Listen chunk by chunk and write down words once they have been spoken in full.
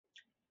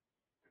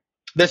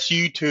This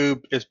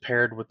YouTube is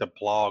paired with a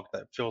blog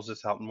that fills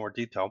this out in more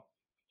detail.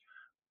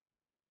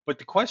 But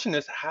the question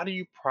is, how do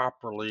you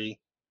properly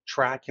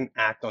track and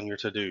act on your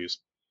to-dos?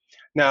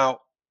 Now,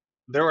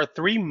 there are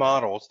three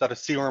models that a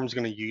CRM is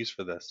going to use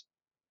for this.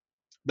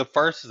 The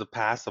first is a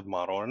passive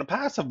model, and a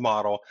passive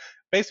model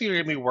basically you're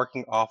going to be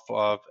working off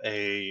of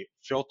a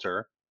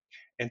filter.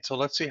 And so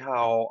let's see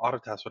how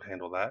Autotask would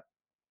handle that.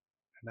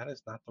 And that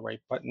is not the right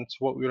button. So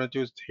what we're going to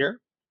do is here,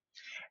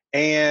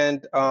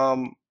 and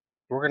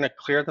we're going to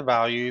clear the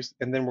values,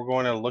 and then we're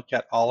going to look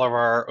at all of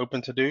our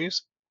open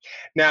to-dos.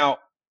 Now,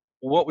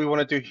 what we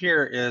want to do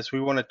here is we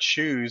want to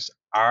choose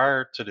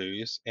our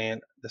to-dos,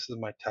 and this is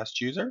my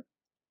test user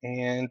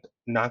and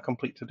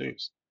non-complete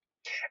to-dos.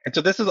 And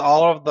so this is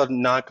all of the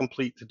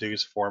non-complete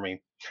to-dos for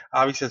me.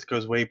 Obviously, this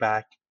goes way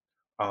back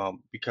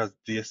because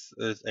this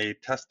is a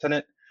test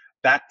tenant.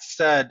 That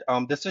said,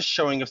 this is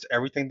showing us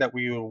everything that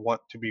we would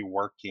want to be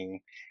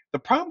working. The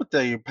problem with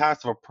the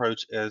passive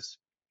approach is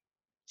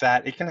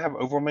that it can have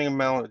overwhelming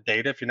amount of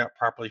data if you're not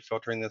properly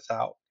filtering this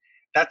out.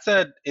 That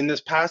said, in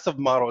this passive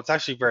model, it's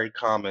actually very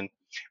common.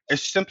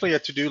 It's simply a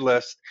to-do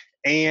list,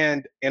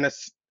 and in a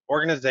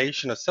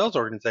organization, a sales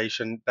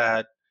organization,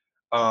 that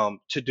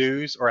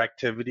to-dos or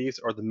activities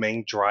are the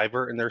main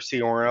driver in their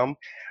CRM.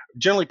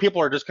 Generally,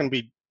 people are just going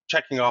to be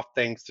checking off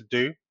things to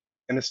do,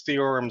 and the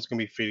CRM is going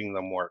to be feeding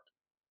them work.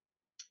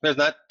 There's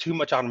not too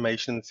much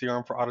automation in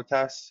CRM for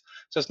Autotask,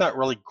 so it's not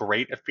really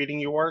great at feeding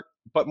you work.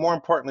 But more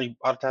importantly,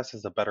 Autotask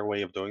has a better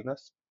way of doing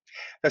this.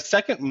 The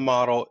second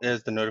model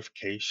is the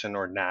notification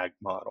or NAG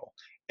model.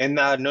 In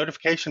the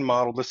notification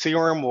model, the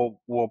CRM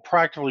will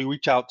proactively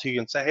reach out to you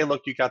and say, hey,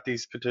 look, you got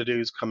these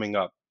to-dos coming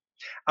up.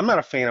 I'm not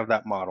a fan of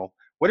that model.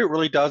 What it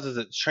really does is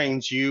it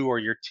trains you or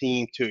your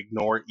team to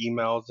ignore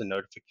emails and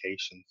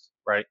notifications,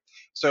 right?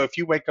 So if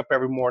you wake up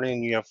every morning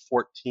and you have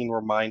 14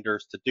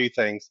 reminders to do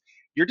things,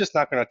 you're just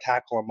not going to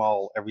tackle them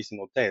all every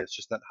single day. It's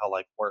just not how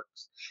life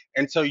works.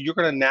 And so you're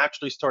going to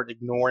naturally start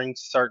ignoring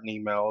certain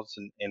emails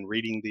and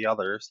reading the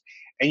others.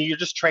 And you're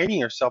just training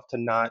yourself to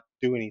not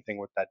do anything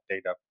with that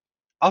data.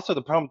 Also,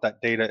 the problem with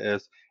that data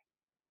is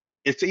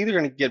it's either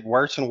going to get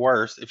worse and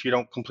worse if you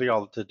don't complete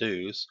all the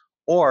to-dos,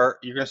 or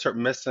you're going to start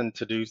missing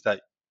to-dos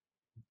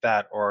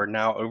that are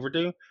now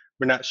overdue.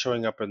 We're not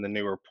showing up in the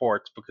new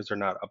reports because they're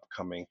not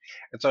upcoming.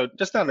 And so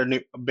just not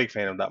a big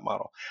fan of that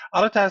model.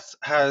 Autotask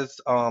has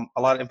a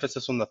lot of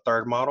emphasis on the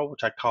third model,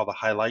 which I call the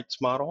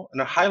highlights model.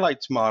 And the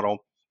highlights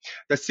model,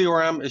 the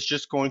CRM is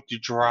just going to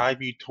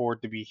drive you toward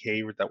the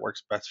behavior that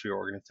works best for your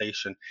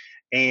organization.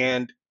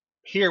 And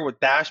here with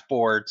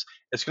dashboards,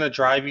 it's going to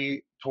drive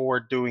you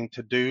toward doing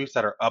to-dos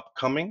that are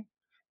upcoming,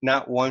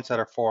 not ones that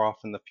are far off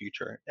in the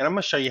future. And I'm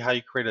going to show you how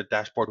you create a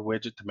dashboard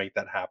widget to make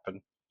that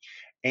happen.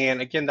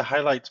 And again, the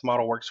highlights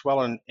model works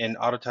well in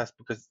Autotask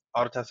because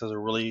Autotask has a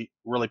really,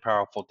 really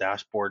powerful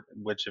dashboard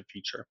widget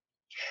feature.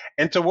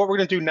 And so what we're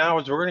going to do now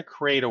is we're going to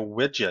create a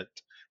widget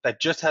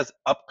that just has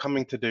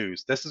upcoming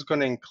to-dos. This is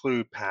going to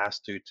include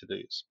past due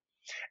to-dos.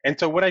 And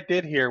so what I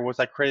did here was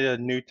I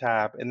created a new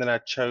tab, and then I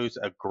chose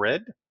a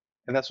grid,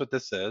 and that's what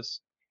this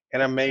is.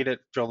 And I made it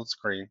fill the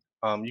screen.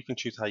 You can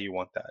choose how you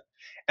want that.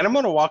 And I'm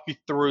going to walk you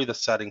through the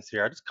settings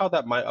here. I just call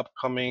that my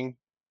upcoming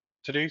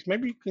to-dos.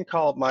 Maybe you can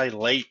call it my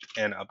late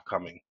and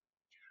upcoming,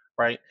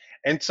 right?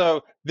 And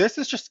so this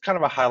is just kind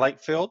of a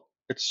highlight field.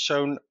 It's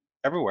shown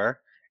everywhere.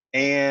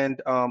 And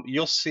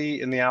you'll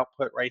see in the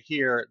output right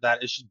here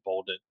that it's just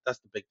bolded. That's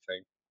the big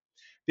thing.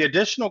 The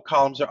additional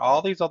columns are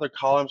all these other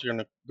columns are going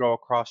to go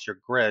across your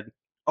grid.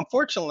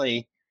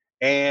 Unfortunately,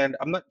 and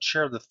I'm not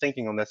sure of the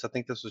thinking on this, I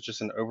think this was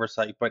just an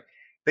oversight, but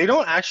they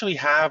don't actually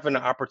have an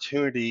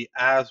opportunity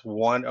as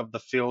one of the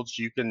fields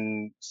you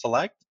can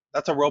select.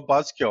 That's a real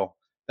buzzkill.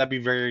 That'd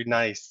be very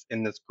nice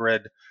in this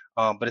grid,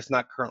 but it's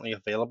not currently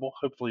available.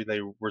 Hopefully, they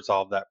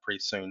resolve that pretty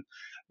soon.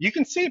 You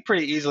can see it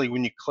pretty easily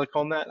when you click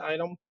on that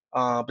item,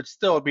 but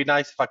still, it'd be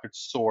nice if I could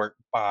sort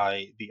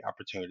by the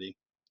opportunity.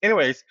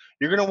 Anyways,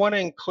 you're going to want to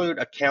include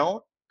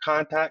account,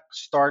 contact,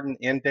 start and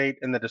end date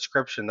in the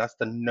description. That's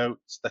the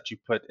notes that you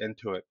put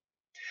into it.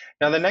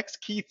 Now, the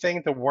next key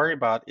thing to worry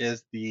about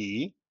is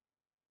the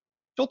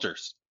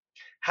filters.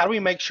 How do we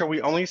make sure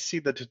we only see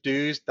the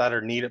to-dos that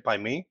are needed by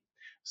me?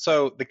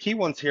 So the key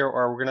ones here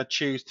are we're going to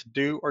choose to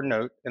do or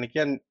note. And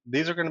again,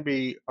 these are going to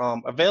be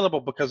available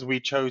because we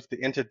chose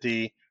the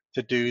entity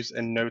to-dos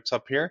and notes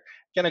up here.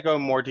 Again, I go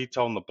in more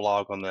detail in the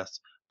blog on this,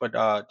 but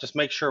just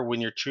make sure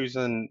when you're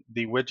choosing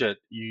the widget,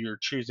 you're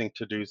choosing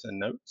to-dos and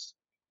notes.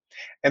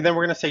 And then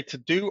we're going to say to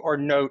do or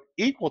note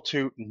equal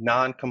to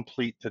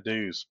non-complete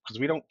to-dos because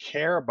we don't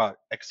care about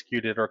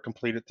executed or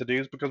completed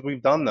to-dos because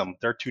we've done them.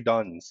 They're to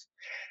dones.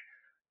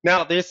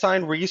 Now, the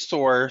assigned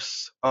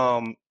resource,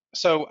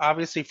 so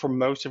obviously for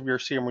most of your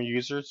CRM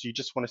users, you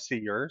just want to see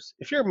yours.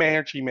 If you're a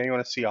manager, you may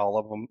want to see all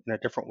of them in a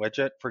different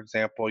widget. For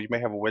example, you may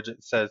have a widget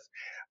that says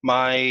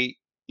my,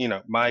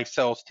 my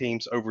sales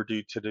team's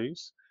overdue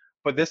to-dos,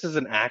 but this is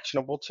an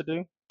actionable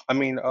to-do.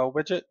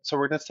 Widget. So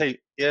we're going to say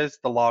is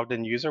the logged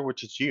in user,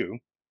 which is you.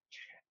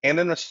 And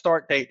then the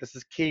start date, this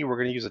is key. We're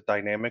going to use a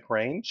dynamic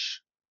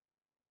range.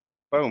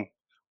 Boom.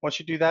 Once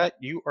you do that,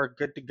 you are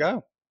good to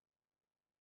go.